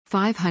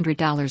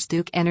$500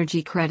 Duke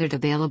Energy credit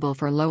available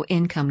for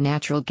low-income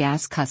natural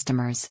gas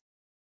customers.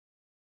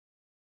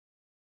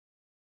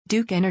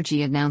 Duke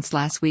Energy announced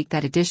last week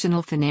that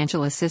additional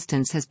financial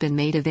assistance has been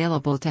made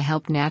available to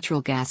help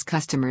natural gas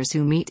customers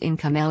who meet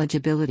income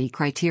eligibility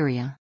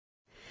criteria.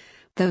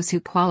 Those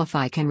who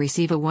qualify can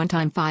receive a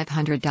one-time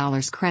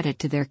 $500 credit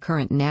to their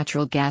current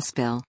natural gas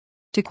bill.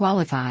 To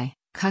qualify,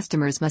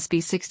 customers must be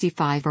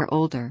 65 or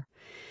older,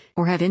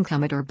 or have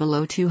income at or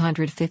below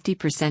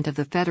 250% of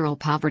the federal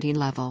poverty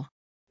level.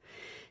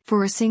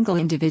 For a single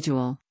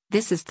individual,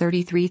 this is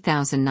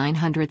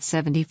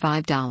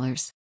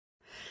 $33,975.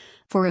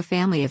 For a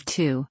family of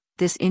two,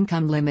 this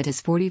income limit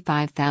is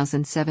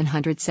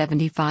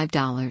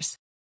 $45,775.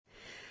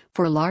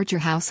 For larger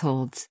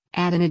households,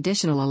 add an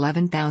additional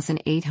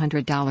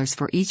 $11,800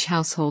 for each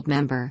household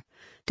member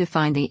to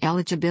find the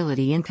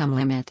eligibility income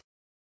limit.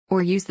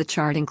 Or use the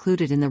chart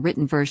included in the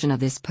written version of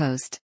this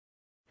post.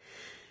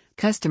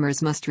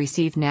 Customers must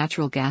receive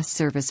natural gas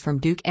service from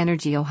Duke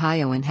Energy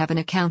Ohio and have an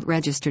account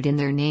registered in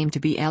their name to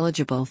be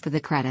eligible for the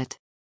credit.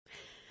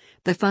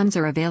 The funds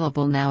are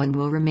available now and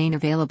will remain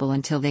available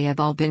until they have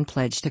all been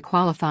pledged to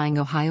qualifying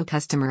Ohio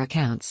customer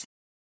accounts.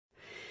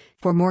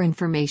 For more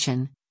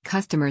information,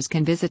 customers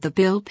can visit the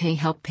Bill Pay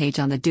Help page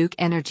on the Duke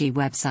Energy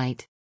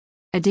website.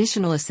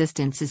 Additional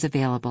assistance is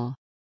available.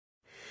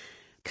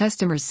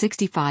 Customers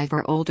 65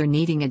 or older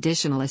needing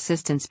additional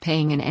assistance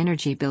paying an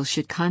energy bill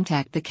should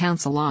contact the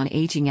Council on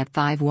Aging at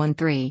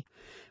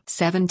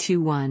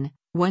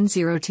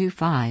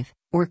 513-721-1025,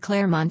 or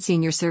Claremont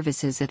Senior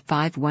Services at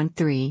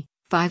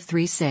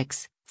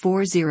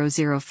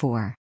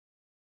 513-536-4004.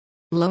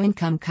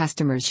 Low-income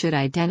customers should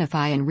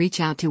identify and reach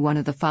out to one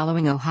of the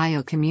following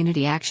Ohio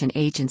Community Action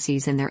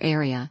Agencies in their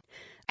area: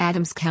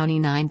 Adams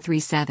County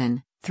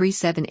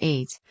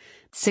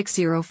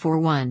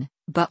 937-378-6041,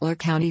 Butler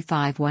County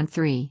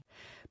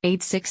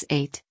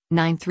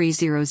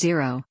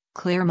 513-868-9300,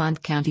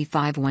 Claremont County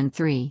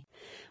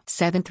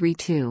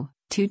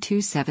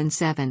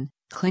 513-732-2277,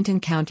 Clinton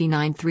County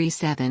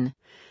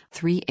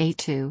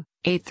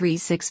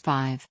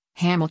 937-382-8365,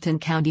 Hamilton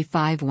County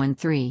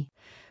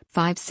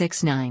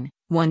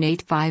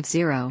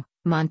 513-569-1850,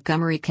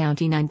 Montgomery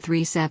County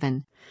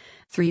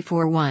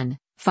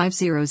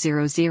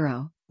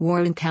 937-341-5000,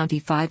 Warren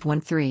County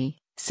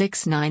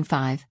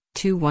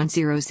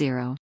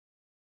 513-695-2100.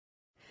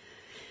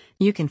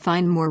 You can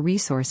find more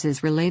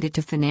resources related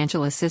to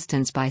financial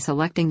assistance by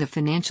selecting the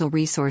Financial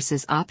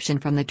Resources option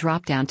from the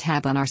drop-down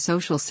tab on our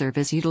Social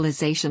Service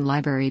Utilization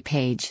Library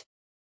page.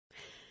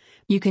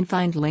 You can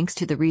find links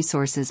to the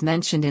resources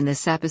mentioned in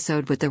this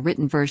episode with the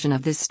written version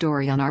of this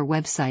story on our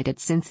website at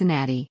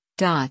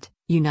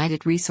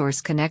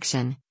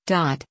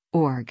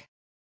cincinnati.unitedresourceconnection.org.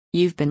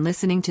 You've been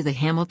listening to the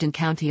Hamilton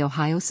County,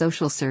 Ohio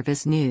Social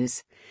Service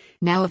News,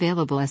 now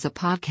available as a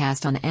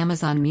podcast on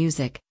Amazon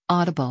Music,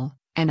 Audible,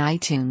 and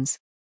iTunes.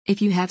 If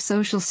you have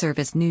social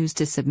service news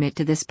to submit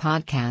to this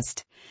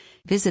podcast,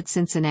 visit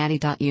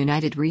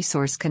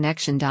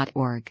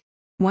cincinnati.unitedresourceconnection.org.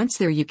 Once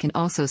there, you can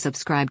also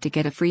subscribe to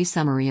get a free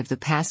summary of the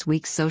past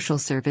week's social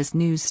service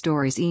news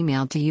stories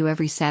emailed to you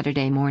every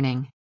Saturday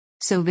morning.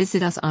 So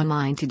visit us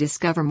online to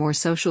discover more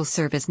social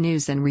service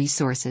news and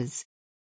resources.